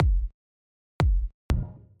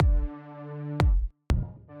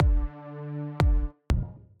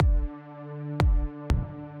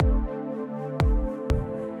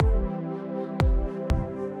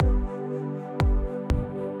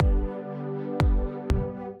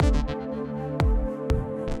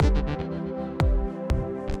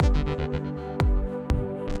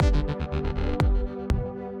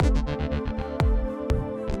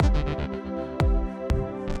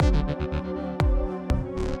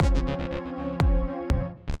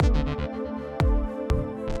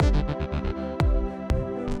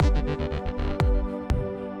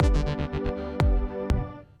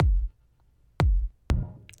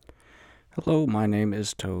Hello, my name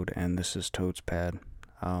is Toad, and this is Toad's Pad.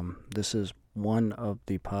 This is one of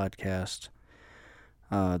the podcasts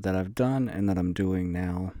that I've done and that I'm doing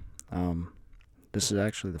now. This is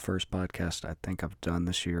actually the first podcast I think I've done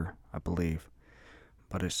this year, I believe,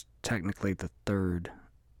 but it's technically the third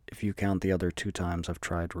if you count the other two times I've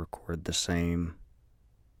tried to record the same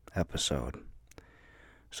episode.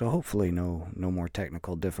 So hopefully no more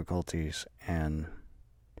technical difficulties and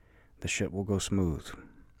the shit will go smooth.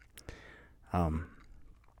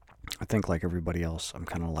 I think like everybody else, I'm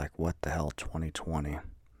kind of like, what the hell, 2020?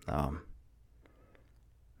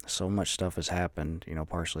 So much stuff has happened,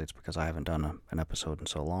 partially it's because I haven't done an episode in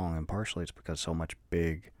so long, and partially it's because so much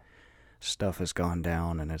big stuff has gone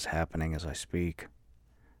down and it's happening as I speak.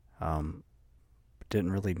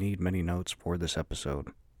 Didn't really need many notes for this episode.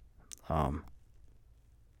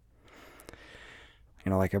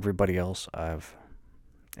 Like everybody else, I've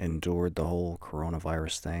endured the whole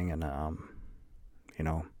coronavirus thing, and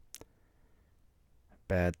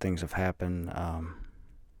bad things have happened,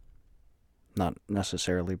 not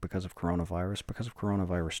necessarily because of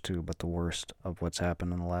coronavirus too, but the worst of what's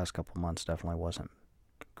happened in the last couple months definitely wasn't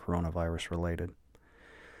coronavirus related.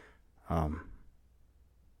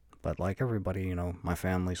 But like everybody, my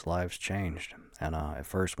family's lives changed, and at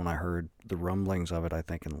first when I heard the rumblings of it, I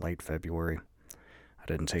think in late February, I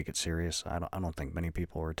didn't take it serious. I don't think many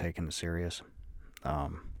people were taking it serious.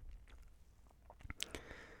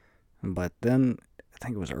 But then, I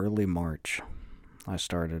think it was early March, I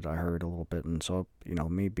heard a little bit, and so,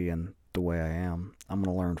 me being the way I am, I'm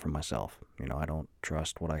going to learn from myself. I don't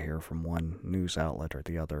trust what I hear from one news outlet or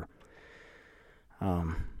the other,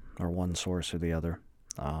 or one source or the other.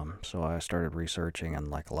 So I started researching, and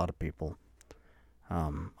like a lot of people,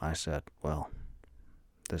 I said, well,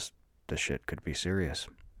 this shit could be serious.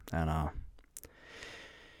 And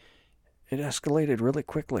it escalated really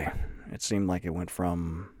quickly. It seemed like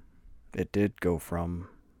it did go from,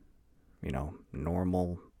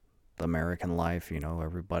 normal American life,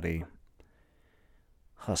 everybody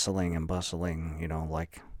hustling and bustling,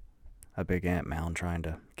 like a big ant mound trying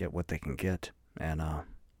to get what they can get. And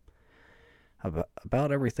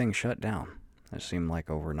about everything shut down. It seemed like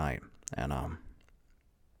overnight. And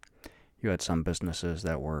you had some businesses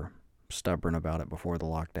that were stubborn about it before the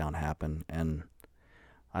lockdown happened. And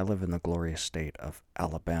I live in the glorious state of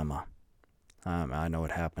Alabama. I know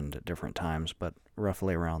it happened at different times, but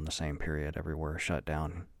roughly around the same period, everywhere shut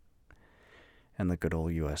down in the good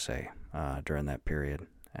old USA during that period.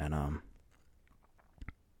 And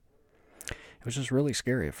it was just really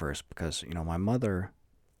scary at first because, my mother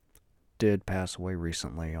did pass away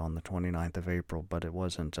recently on the 29th of April, but it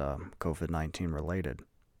wasn't COVID-19 related.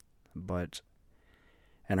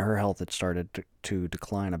 And her health had started to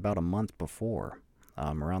decline about a month before.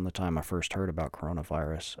 Around the time I first heard about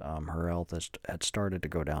coronavirus, her health had started to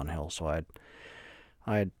go downhill, so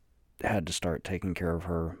I had to start taking care of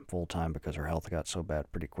her full time because her health got so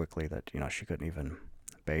bad pretty quickly that, she couldn't even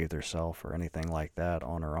bathe herself or anything like that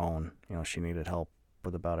on her own. She needed help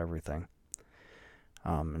with about everything.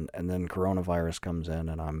 And then coronavirus comes in,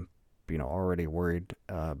 and I'm, already worried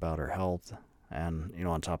about her health. And,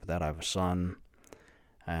 on top of that, I have a son,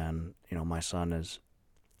 and, my son is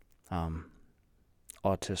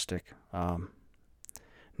autistic,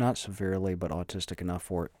 not severely, but autistic enough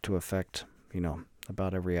for it to affect,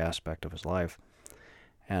 about every aspect of his life.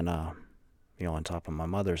 And, on top of my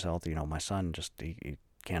mother's health, my son just, he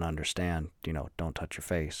can't understand, don't touch your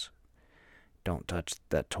face. Don't touch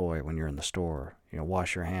that toy when you're in the store.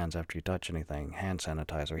 Wash your hands after you touch anything. Hand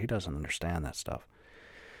sanitizer. He doesn't understand that stuff.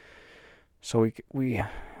 So we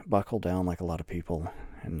buckled down like a lot of people.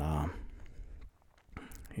 And,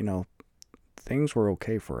 things were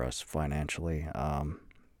okay for us financially. I've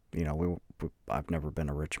never been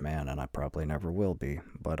a rich man, and I probably never will be.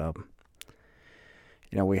 But,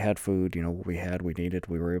 we had food, we needed.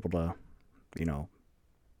 We were able to,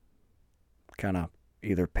 kind of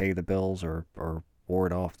either pay the bills or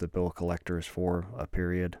ward off the bill collectors for a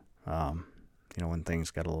period, when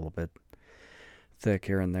things got a little bit thick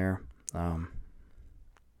here and there.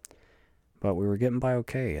 But we were getting by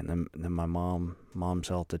okay, and then my mom's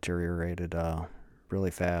health deteriorated really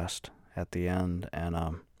fast at the end, and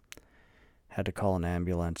had to call an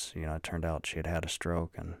ambulance. It turned out she had had a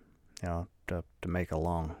stroke, and to make a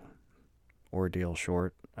long ordeal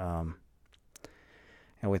short, and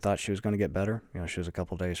we thought she was going to get better. She was a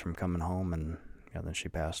couple days from coming home, and then she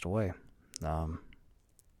passed away. Of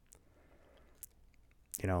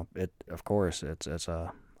course, it's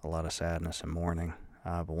a lot of sadness and mourning.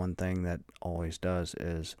 But one thing that always does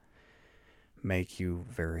is make you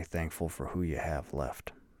very thankful for who you have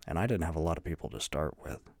left. And I didn't have a lot of people to start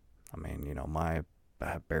with. I mean, I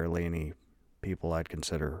have barely any people I'd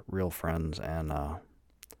consider real friends, and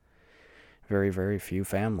very, very few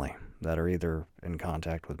family that are either in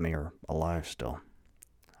contact with me or alive still.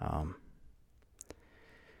 Um,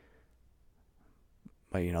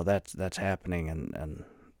 but that's happening, and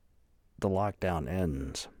the lockdown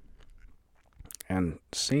ends, and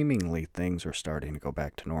seemingly things are starting to go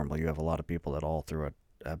back to normal. You have a lot of people that all through it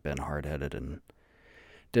have been hard-headed and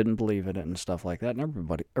didn't believe in it and stuff like that.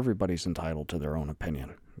 And everybody's entitled to their own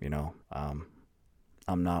opinion.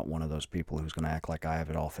 I'm not one of those people who's going to act like I have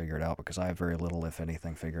it all figured out, because I have very little, if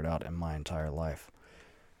anything, figured out in my entire life.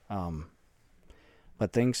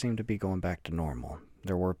 But things seem to be going back to normal.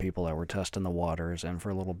 There were people that were testing the waters, and for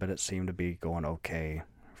a little bit it seemed to be going okay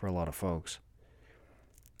for a lot of folks.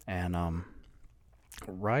 And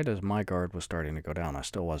right as my guard was starting to go down, I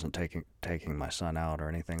still wasn't taking my son out or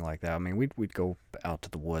anything like that. I mean, we'd go out to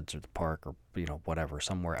the woods or the park, or whatever,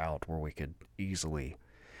 somewhere out where we could easily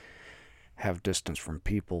have distance from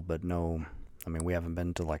people, but no, I mean, we haven't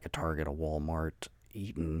been to like a Target, a Walmart,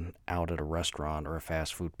 eaten out at a restaurant or a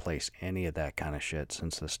fast food place, any of that kind of shit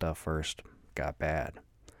since the stuff first got bad.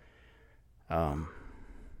 But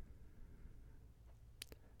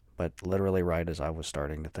literally right as I was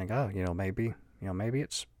starting to think, maybe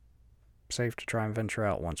it's safe to try and venture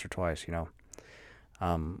out once or twice,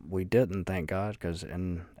 we didn't, thank God, because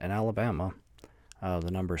in Alabama, the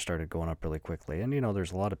numbers started going up really quickly. And,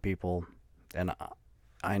 there's a lot of people, and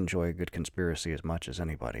I enjoy a good conspiracy as much as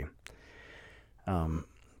anybody. And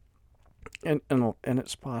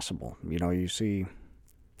it's possible. You see,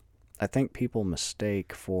 I think people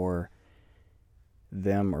mistake for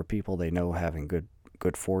them or people they know having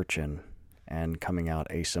good fortune and coming out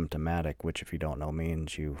asymptomatic, which, if you don't know,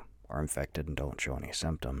 means you are infected and don't show any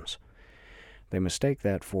symptoms. They mistake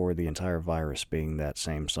that for the entire virus being that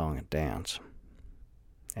same song and dance.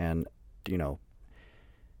 And,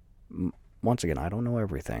 once again, I don't know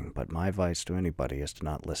everything, but my advice to anybody is to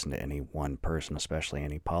not listen to any one person, especially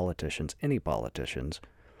any politicians,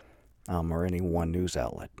 or any one news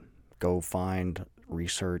outlet. Go find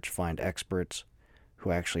research, find experts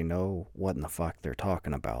who actually know what in the fuck they're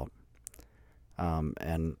talking about.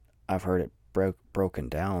 And I've heard it broken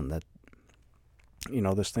down that,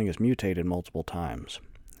 this thing has mutated multiple times,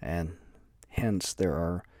 and hence there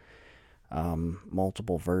are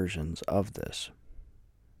multiple versions of this,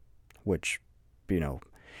 which,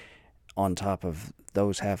 on top of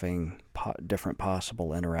those having different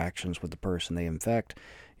possible interactions with the person they infect,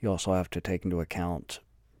 you also have to take into account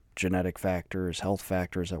genetic factors, health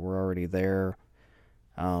factors that were already there.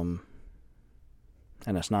 And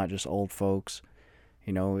it's not just old folks.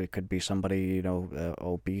 It could be somebody,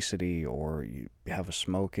 obesity, or you have a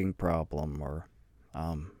smoking problem, or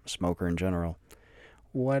smoker in general.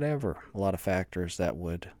 Whatever. A lot of factors that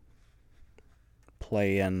would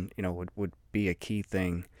play in, would be a key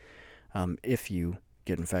thing if you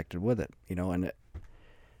get infected with it, and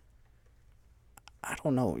I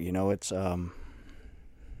don't know, it's, I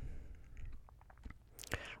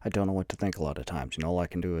don't know what to think a lot of times. All I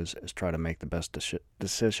can do is try to make the best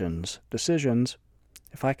decisions,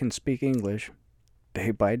 if I can speak English,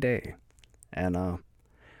 day by day, and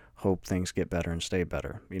hope things get better and stay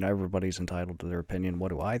better. Everybody's entitled to their opinion.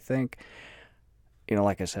 What do I think?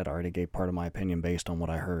 Like I said, I already gave part of my opinion based on what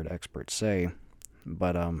I heard experts say,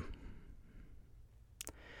 but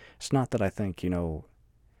it's not that I think,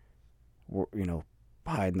 we're,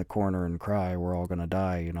 hide in the corner and cry, we're all gonna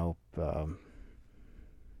die,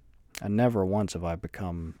 and never once have I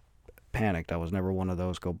become panicked. I was never one of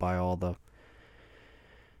those go buy all the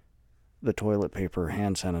toilet paper,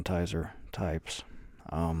 hand sanitizer types.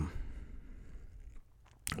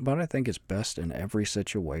 But I think it's best in every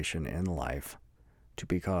situation in life to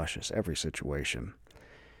be cautious, every situation.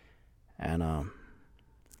 And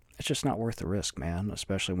it's just not worth the risk, man,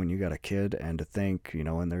 especially when you got a kid, and to think,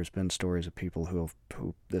 and there's been stories of people who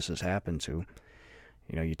this has happened to,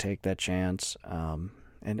 you take that chance, and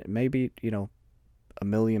maybe, a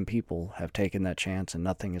million people have taken that chance and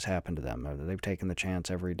nothing has happened to them. Or they've taken the chance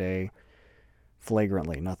every day,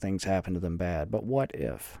 flagrantly, nothing's happened to them bad. But what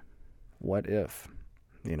if,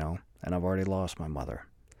 and I've already lost my mother.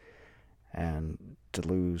 And to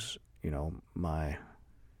lose, my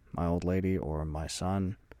old lady or my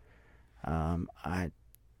son,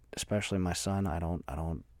 especially my son, I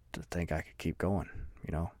don't think I could keep going,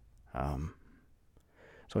 so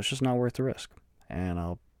it's just not worth the risk, and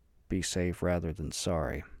I'll be safe rather than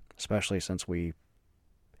sorry, especially since we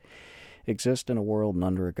exist in a world and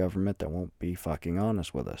under a government that won't be fucking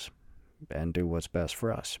honest with us and do what's best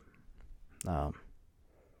for us.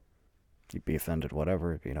 You'd be offended,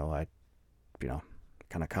 whatever, I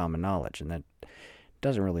kind of common knowledge, and that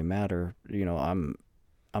doesn't really matter. I'm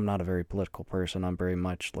not a very political person. I'm very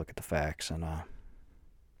much look at the facts, and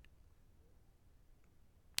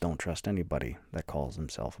don't trust anybody that calls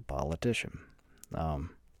himself a politician.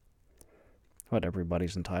 But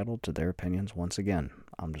everybody's entitled to their opinions. Once again,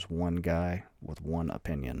 I'm just one guy with one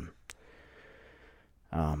opinion.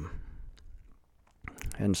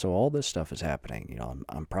 And so all this stuff is happening.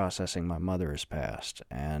 I'm processing my mother has passed,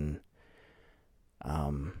 and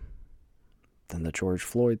then the George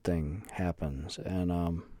Floyd thing happens, and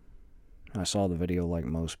I saw the video like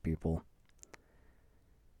most people.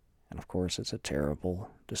 And of course, it's a terrible,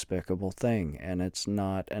 despicable thing, and it's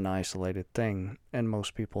not an isolated thing, and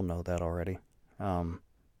most people know that already. And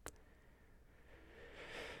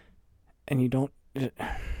you don't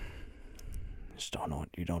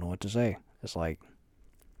know what to say. It's like,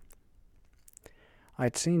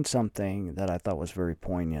 I'd seen something that I thought was very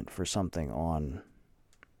poignant for something on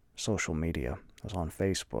social media. It was on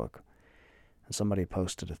Facebook, and somebody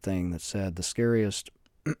posted a thing that said the scariest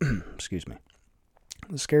excuse me,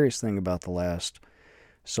 the scariest thing about the last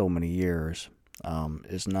so many years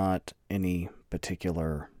is not any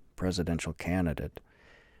particular presidential candidate,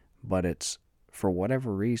 but it's, for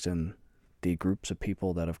whatever reason, the groups of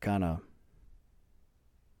people that have kind of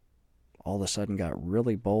all of a sudden got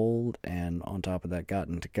really bold, and on top of that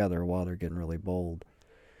gotten together while they're getting really bold.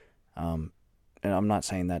 And I'm not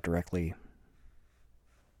saying that directly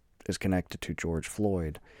is connected to George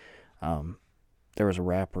Floyd. There was a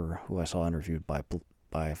rapper who I saw interviewed by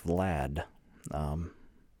Vlad, Vlad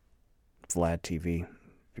TV.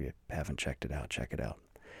 If you haven't checked it out, check it out.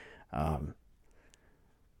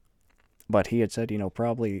 But he had said,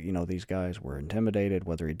 probably, these guys were intimidated,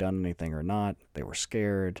 whether he'd done anything or not. They were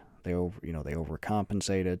scared. They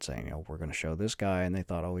overcompensated, saying, we're going to show this guy, and they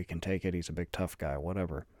thought, oh, he can take it. He's a big tough guy,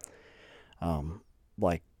 whatever.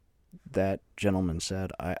 Like that gentleman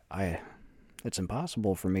said, it's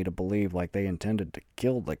impossible for me to believe like they intended to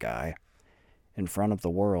kill the guy in front of the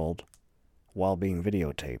world while being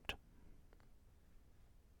videotaped.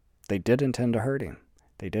 They did intend to hurt him.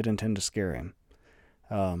 They did intend to scare him.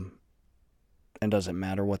 And does it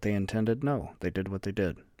matter what they intended? No, they did what they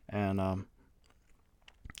did. And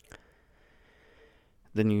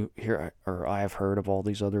then you hear, or I have heard of all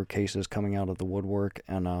these other cases coming out of the woodwork,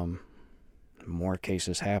 and more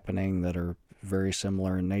cases happening that are very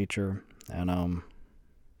similar in nature, and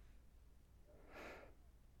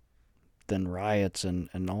then riots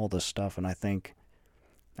and all this stuff. And I think,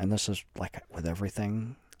 and this is like with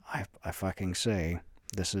everything I fucking say,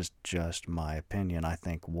 this is just my opinion. I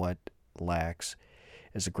think what lacks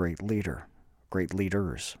is a great leader, great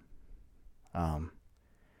leaders, to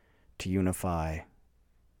unify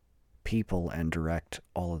people and direct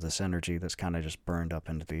all of this energy that's kind of just burned up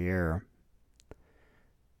into the air.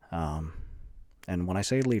 And when I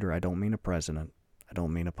say leader, I don't mean a president. I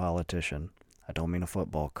don't mean a politician. I don't mean a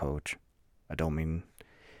football coach. I don't mean,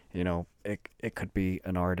 it could be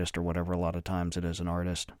an artist or whatever. A lot of times it is an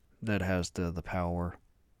artist that has the power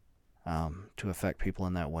to affect people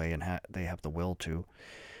in that way, and they have the will to.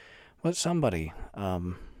 But somebody, a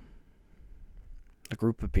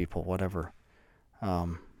group of people, whatever,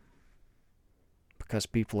 because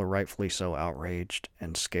people are rightfully so outraged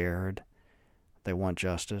and scared. They want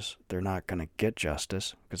justice. They're not going to get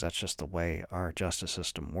justice because that's just the way our justice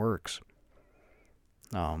system works.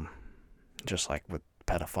 Just like with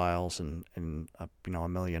pedophiles and a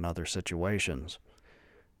million other situations.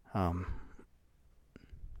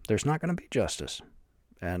 There's not going to be justice.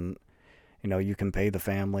 And, you can pay the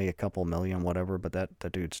family a couple million, whatever, but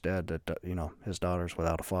that dude's dead. That, his daughter's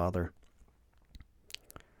without a father.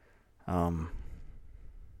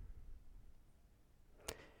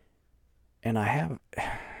 And I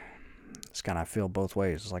feel both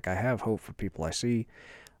ways. It's like I have hope for people. I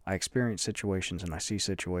experience situations, and I see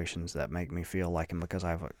situations that make me feel like, and because I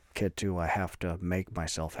have a kid too, I have to make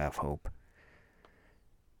myself have hope.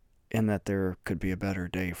 In that there could be a better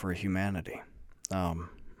day for humanity.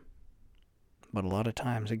 But a lot of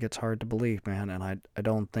times it gets hard to believe, man, and I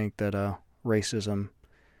don't think that racism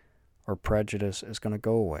or prejudice is going to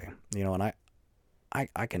go away. And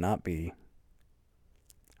I cannot be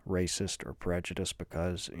racist or prejudiced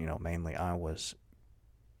because, mainly I was,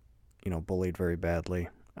 bullied very badly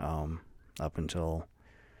up until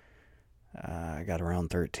I got around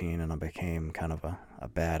 13, and I became kind of a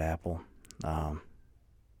bad apple.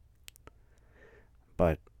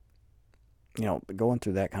 But, going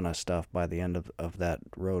through that kind of stuff, by the end of that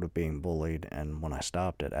road of being bullied, and when I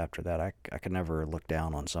stopped it after that, I could never look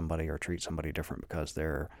down on somebody or treat somebody different because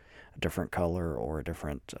they're a different color or a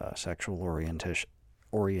different sexual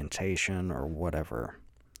orientation or whatever.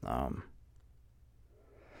 And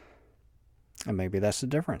maybe that's the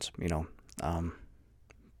difference,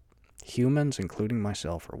 humans, including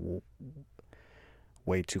myself, are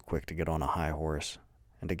way too quick to get on a high horse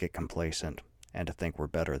and to get complacent and to think we're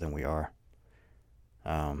better than we are.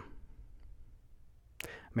 I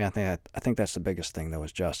think that's the biggest thing, though,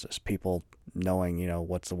 is justice. People knowing,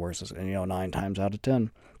 what's the worst is, and 9 times out of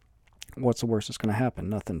 10, what's the worst that's going to happen?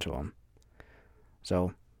 Nothing to them.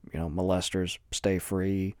 So, molesters stay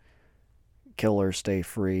free, killers stay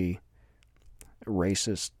free,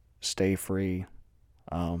 racists stay free.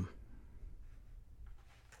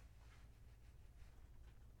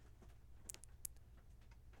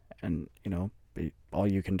 And, all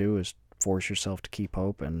you can do is force yourself to keep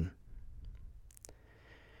hope and,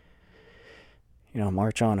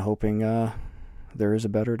 march on hoping there is a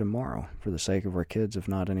better tomorrow for the sake of our kids, if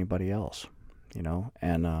not anybody else,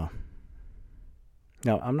 And now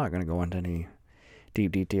I'm not going to go into any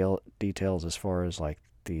deep details as far as like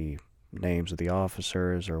the names of the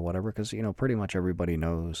officers or whatever, because, pretty much everybody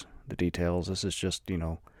knows the details. This is just,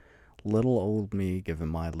 little old me giving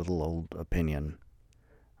my little old opinion,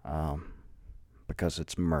 because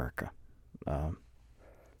it's America.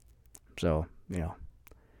 So,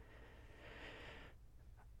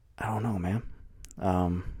 I don't know, man.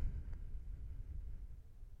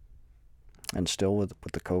 And still with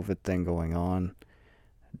the COVID thing going on,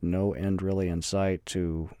 no end really in sight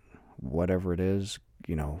to whatever it is,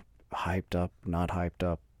 hyped up, not hyped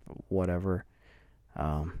up, whatever.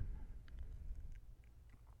 And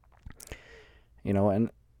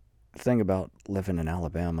the thing about living in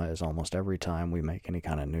Alabama is almost every time we make any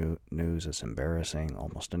kind of news, it's embarrassing.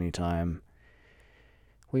 Almost any time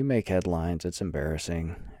we make headlines, it's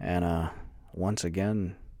embarrassing. And once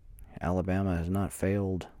again, Alabama has not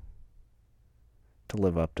failed to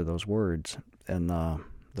live up to those words in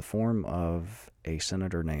the form of a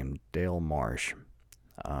senator named Dale Marsh,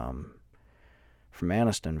 from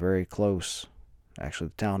Anniston, very close, actually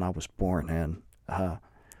the town I was born in,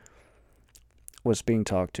 was being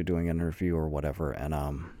talked to, doing an interview or whatever, and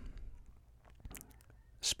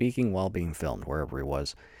speaking while being filmed wherever he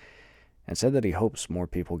was, and said that he hopes more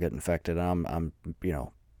people get infected. I'm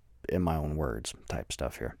in my own words type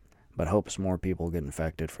stuff here, but hopes more people get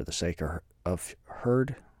infected for the sake of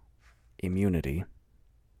herd immunity.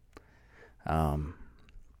 And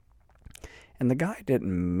the guy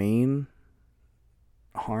didn't mean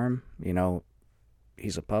harm.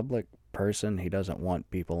 He's a public person. He doesn't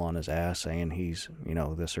want people on his ass saying he's,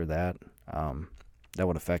 this or that. That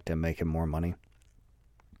would affect him, make him more money.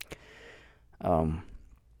 I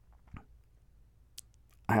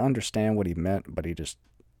understand what he meant, but he just,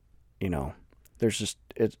 there's just,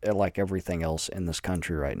 it's like everything else in this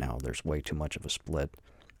country right now, there's way too much of a split.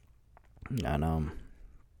 And,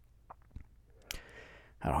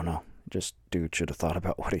 I don't know. Just dude should have thought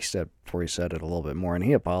about what he said before he said it a little bit more. And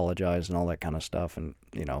he apologized and all that kind of stuff. And,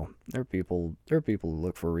 there are people who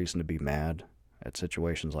look for a reason to be mad at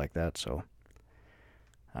situations like that. So,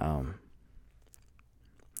 I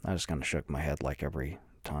just kind of shook my head like every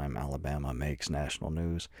time Alabama makes national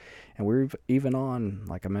news. And we're even on,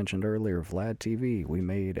 like I mentioned earlier, Vlad TV. We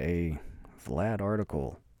made a Vlad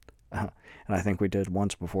article. And I think we did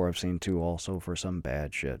once before. I've seen 2 also for some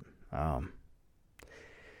bad shit.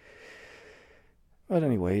 But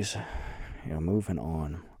anyways, moving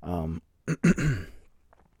on. I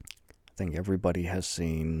think everybody has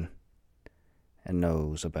seen and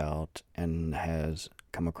knows about and has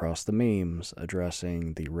come across the memes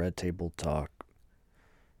addressing the Red Table Talk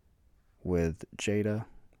with Jada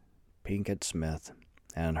Pinkett Smith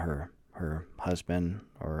and her husband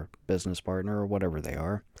or business partner or whatever they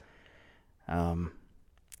are.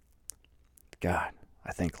 God,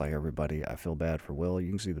 I think like everybody, I feel bad for Will. You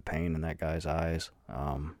can see the pain in that guy's eyes.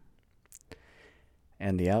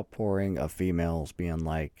 And the outpouring of females being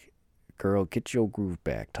like, girl, get your groove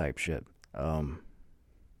back type shit.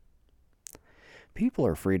 People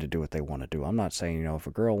are free to do what they want to do. I'm not saying, if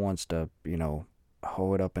a girl wants to,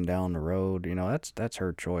 hoe it up and down the road, that's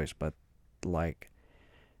her choice. But like,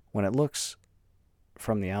 when it looks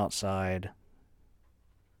from the outside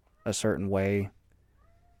a certain way,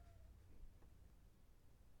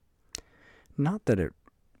 not that it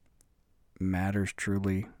matters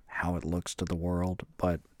truly how it looks to the world,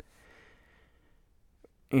 but,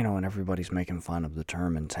 and everybody's making fun of the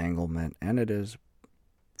term entanglement, and it is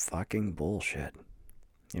fucking bullshit.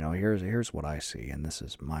 Here's what I see, and this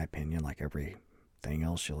is my opinion, like everything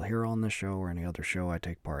else you'll hear on this show or any other show I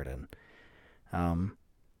take part in.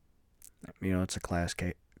 It's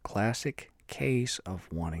a classic case of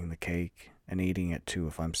wanting the cake and eating it too,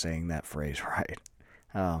 if I'm saying that phrase right.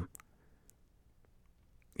 Um,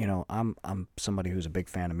 I'm somebody who's a big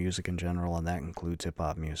fan of music in general, and that includes hip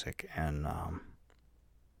hop music. And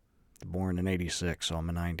born in '86, so I'm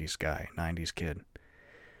a '90s guy, '90s kid,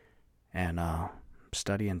 and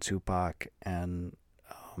studying Tupac and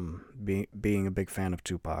being a big fan of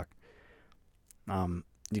Tupac.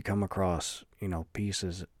 You come across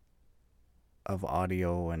pieces of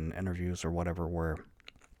audio and interviews or whatever where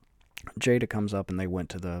Jada comes up and they went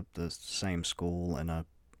to the same school in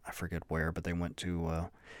I forget where, but they went to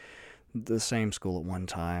the same school at one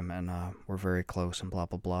time and were very close and blah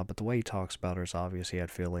blah blah. But the way he talks about her is obvious. He had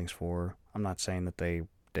feelings for her. I'm not saying that they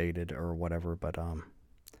dated or whatever, but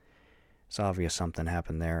it's obvious something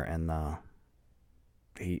happened there. And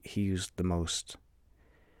he used the most.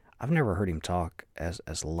 I've never heard him talk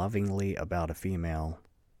as lovingly about a female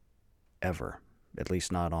ever. At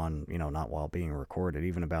least not on, not while being recorded,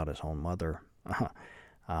 even about his own mother.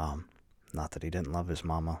 Not that he didn't love his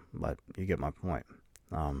mama, but you get my point.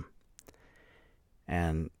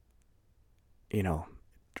 And,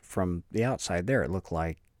 from the outside there, it looked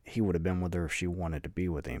like he would have been with her if she wanted to be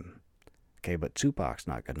with him. Okay, but Tupac's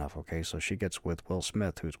not good enough, okay? So she gets with Will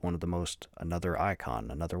Smith, who's another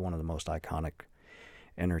icon, another one of the most iconic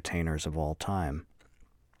entertainers of all time.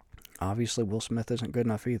 Obviously, Will Smith isn't good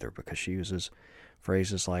enough either because she uses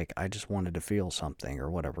phrases like, I just wanted to feel something or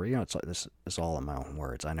whatever. It's like, this is all in my own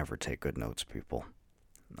words. I never take good notes, people.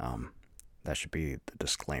 That should be the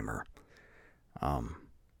disclaimer.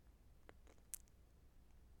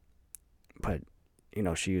 But, I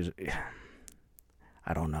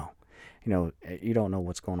don't know. You don't know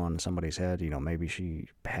what's going on in somebody's head. Maybe she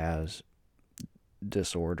has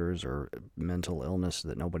disorders or mental illness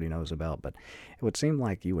that nobody knows about, but it would seem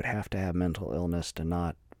like you would have to have mental illness to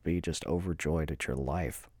not be just overjoyed at your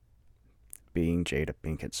life being Jada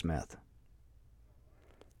Pinkett Smith.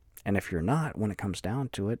 And if you're not, when it comes down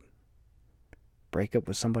to it, break up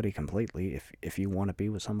with somebody completely if you want to be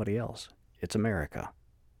with somebody else. It's America.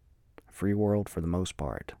 Free world for the most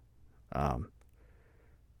part.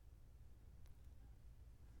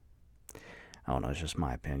 I don't know, it's just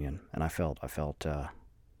my opinion. And I felt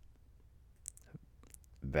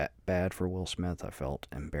bad for Will Smith. I felt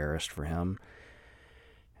embarrassed for him.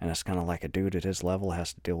 And it's kind of like a dude at his level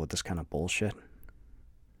has to deal with this kind of bullshit.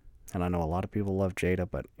 And I know a lot of people love Jada,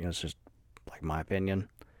 but it's just like my opinion.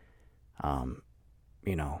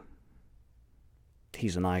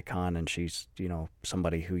 He's an icon and she's,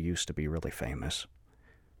 somebody who used to be really famous.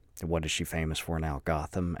 And what is she famous for now?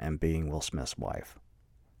 Gotham and being Will Smith's wife.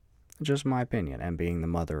 Just my opinion, and being the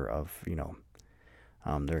mother of,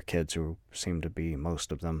 their kids who seem to be,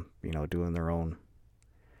 most of them, doing their own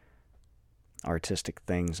artistic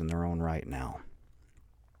things in their own right now.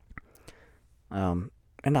 And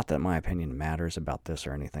not that my opinion matters about this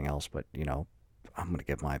or anything else, but, I'm going to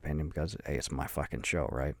give my opinion because, hey, it's my fucking show,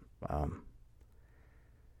 right?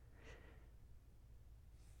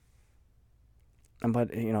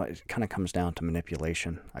 But, it kind of comes down to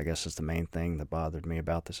manipulation, I guess, is the main thing that bothered me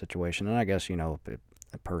about the situation. And I guess,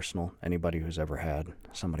 personal, anybody who's ever had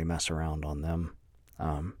somebody mess around on them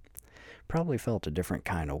probably felt a different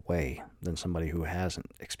kind of way than somebody who hasn't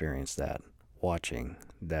experienced that, watching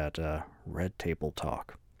that red table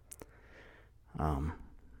talk. And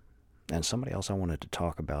somebody else I wanted to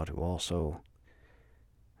talk about who also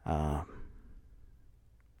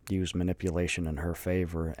used manipulation in her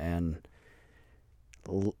favor and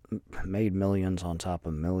made millions on top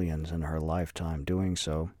of millions in her lifetime doing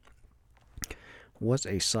so was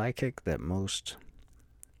a psychic that most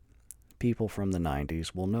people from the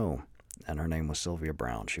 90s will know, and her name was Sylvia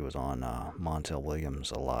Browne. She was on Montel Williams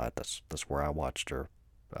a lot. That's where I watched her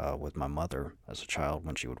with my mother as a child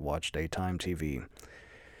when she would watch daytime TV.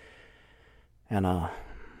 And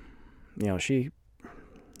she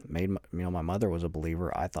made my mother was a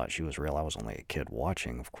believer. I thought she was real. I was only a kid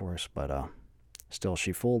watching, of course, but still,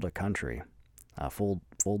 she fooled a country, fooled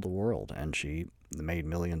the world, and she made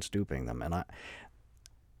millions duping them. And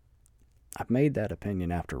I've made that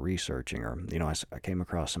opinion after researching her. I came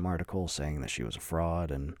across some articles saying that she was a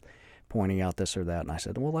fraud and pointing out this or that, and I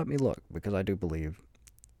said, well, let me look, because I do believe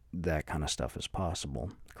that kind of stuff is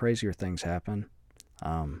possible. Crazier things happen.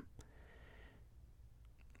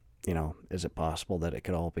 Is it possible that it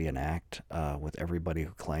could all be an act with everybody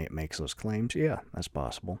who makes those claims? Yeah, that's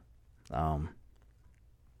possible.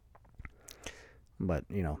 But,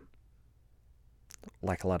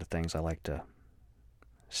 like a lot of things, I like to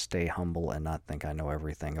stay humble and not think I know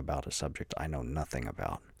everything about a subject I know nothing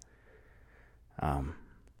about.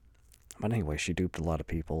 But anyway, she duped a lot of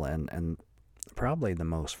people, and probably the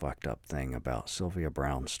most fucked up thing about Sylvia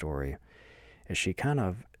Browne's story is she kind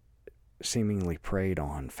of seemingly preyed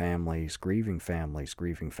on families, grieving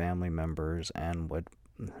family members, and would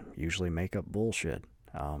usually make up bullshit.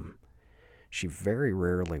 She very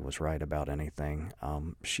rarely was right about anything.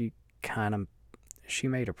 She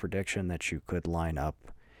made a prediction that you could line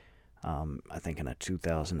up. I think in a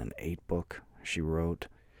 2008 book she wrote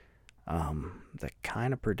that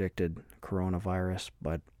kind of predicted coronavirus,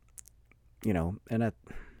 but and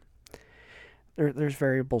there's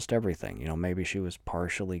variables to everything. Maybe she was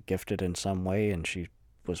partially gifted in some way and she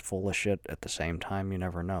was full of shit at the same time. You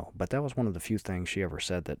never know. But that was one of the few things she ever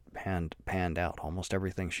said that panned out. Almost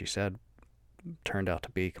everything she said turned out to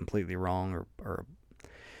be completely wrong or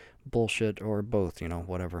bullshit or both.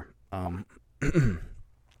 Whatever.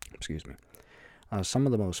 Excuse me. Some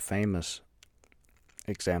of the most famous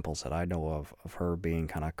examples that I know of her being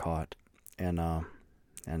kind of caught and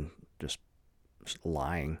just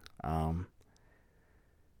lying,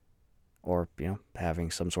 or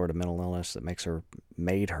having some sort of mental illness that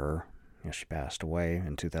made her, she passed away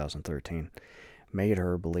in 2013, made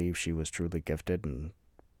her believe she was truly gifted, and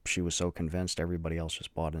she was so convinced everybody else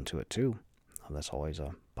just bought into it too. That's always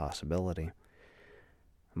a possibility.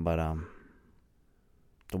 But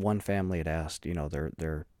the one family had asked,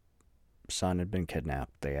 their son had been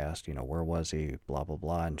kidnapped. They asked, where was he, blah blah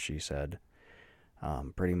blah, and she said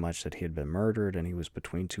pretty much that he had been murdered and he was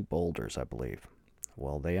between two boulders, I believe.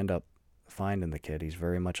 Well, they end up finding the kid. He's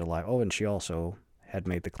very much alive. Oh, and she also had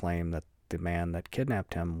made the claim that the man that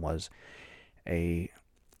kidnapped him was a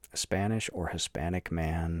Spanish or Hispanic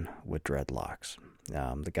man with dreadlocks.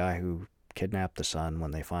 The guy who kidnapped the son,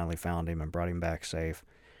 when they finally found him and brought him back safe,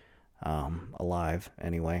 alive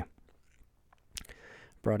anyway,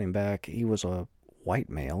 brought him back. He was a white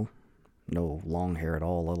male, no long hair at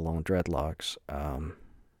all, let alone dreadlocks.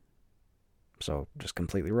 So just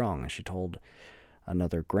completely wrong. And she told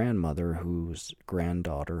another grandmother whose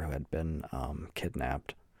granddaughter had been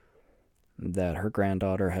kidnapped that her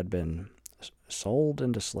granddaughter had been sold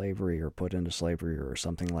into slavery or put into slavery or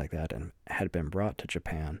something like that and had been brought to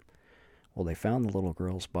Japan. Well, they found the little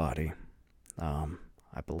girl's body,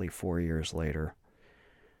 I believe 4 years later,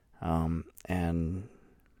 and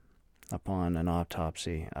upon an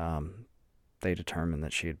autopsy, they determined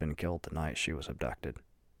that she had been killed the night she was abducted.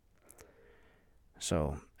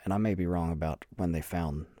 So, and I may be wrong about when they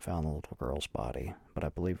found the little girl's body, but I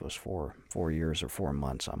believe it was 4 years or 4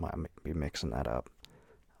 months. I might be mixing that up.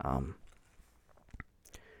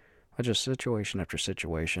 But just situation after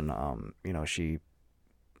situation,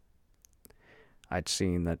 I'd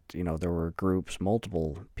seen that, there were groups,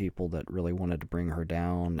 multiple people that really wanted to bring her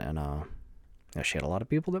down, and she had a lot of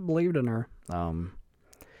people that believed in her, and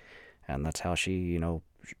that's how she,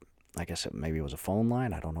 I guess maybe it was a phone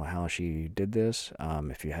line. I don't know how she did this.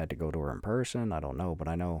 If you had to go to her in person, I don't know, but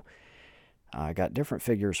I know I got different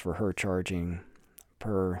figures for her charging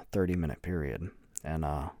per 30-minute period, and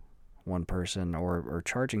one person, or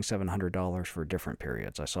charging $700 for different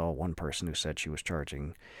periods. I saw one person who said she was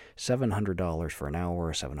charging $700 for an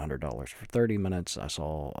hour, $700 for 30 minutes. I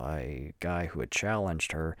saw a guy who had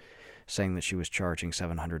challenged her saying that she was charging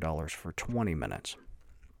 $700 for 20 minutes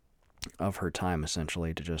of her time,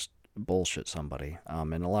 essentially, to just bullshit somebody.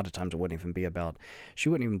 And a lot of times it wouldn't even be about, she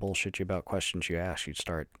wouldn't even bullshit you about questions you asked. You'd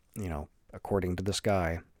start, according to this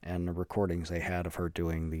guy and the recordings they had of her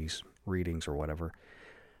doing these readings or whatever,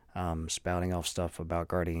 spouting off stuff about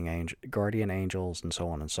guardian angels and so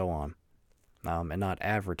on and so on, and not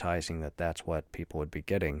advertising that that's what people would be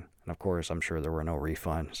getting. And of course, I'm sure there were no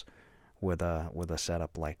refunds with a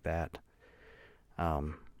setup like that.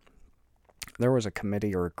 There was a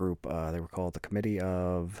committee or a group. They were called the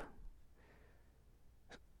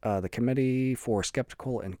Committee for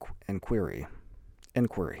Skeptical Inquiry.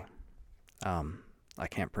 I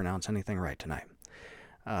can't pronounce anything right tonight.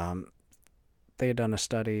 They had done a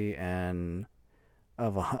study, and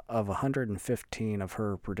of 115 of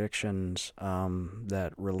her predictions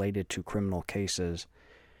that related to criminal cases,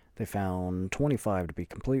 they found 25 to be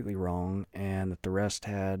completely wrong, and that the rest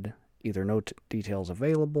had either no details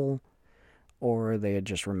available or they had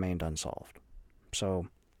just remained unsolved. So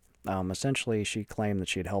essentially, she claimed that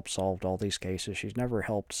she had helped solve all these cases. She's never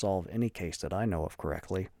helped solve any case that I know of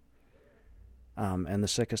correctly. And the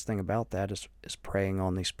sickest thing about that is preying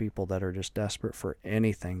on these people that are just desperate for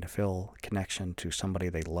anything to feel connection to somebody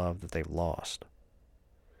they love that they've lost.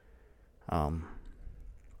 And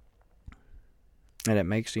it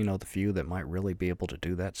makes, the few that might really be able to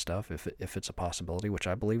do that stuff, if it's a possibility, which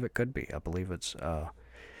I believe it could be. I believe it's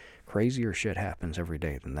crazier shit happens every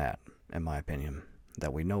day than that, in my opinion,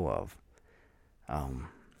 that we know of.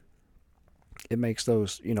 It makes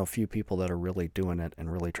those, few people that are really doing it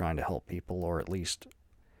and really trying to help people, or at least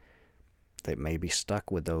that may be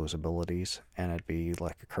stuck with those abilities, and it'd be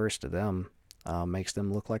like a curse to them, makes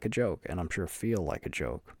them look like a joke, and I'm sure feel like a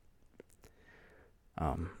joke.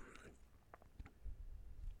 I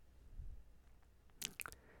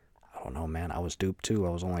don't know, man. I was duped too. I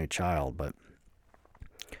was only a child, but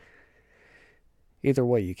either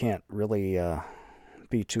way, you can't really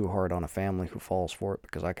be too hard on a family who falls for it,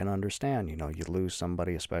 because I can understand, you lose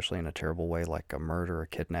somebody, especially in a terrible way like a murder, a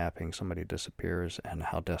kidnapping, somebody disappears, and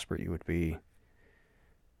how desperate you would be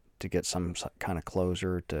to get some kind of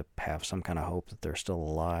closure, to have some kind of hope that they're still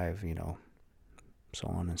alive, so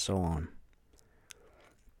on and so on.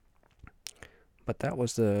 But that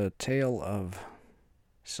was the tale of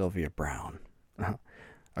Sylvia Browne,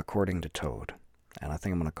 according to Toad. And I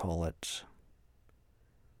think I'm going to call it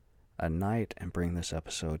a night and bring this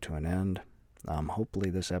episode to an end. Hopefully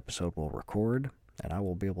this episode will record, and I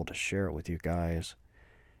will be able to share it with you guys,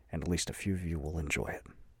 and at least a few of you will enjoy it.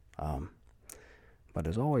 But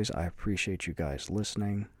as always, I appreciate you guys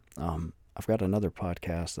listening. I've got another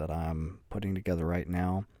podcast that I'm putting together right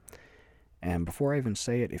now, and before I even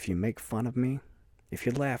say it, if you make fun of me, if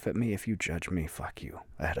you laugh at me, if you judge me, fuck you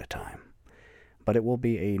ahead of time. But it will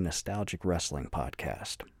be a nostalgic wrestling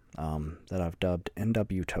podcast that I've dubbed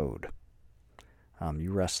NW Toad.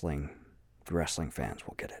 You wrestling fans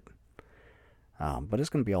will get it. But it's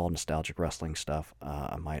going to be all nostalgic wrestling stuff.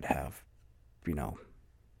 I might have,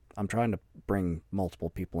 I'm trying to bring multiple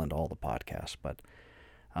people into all the podcasts, but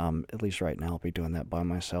at least right now I'll be doing that by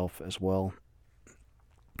myself as well.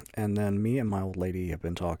 And then me and my old lady have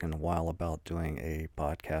been talking a while about doing a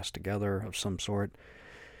podcast together of some sort.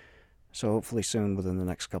 So hopefully soon, within the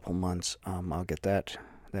next couple months, I'll get that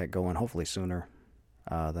going, hopefully sooner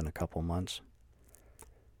than a couple months.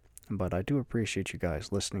 But I do appreciate you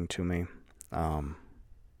guys listening to me.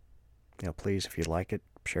 Please, if you like it,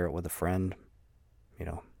 share it with a friend.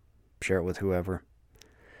 Share it with whoever.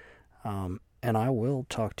 And I will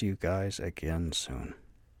talk to you guys again soon.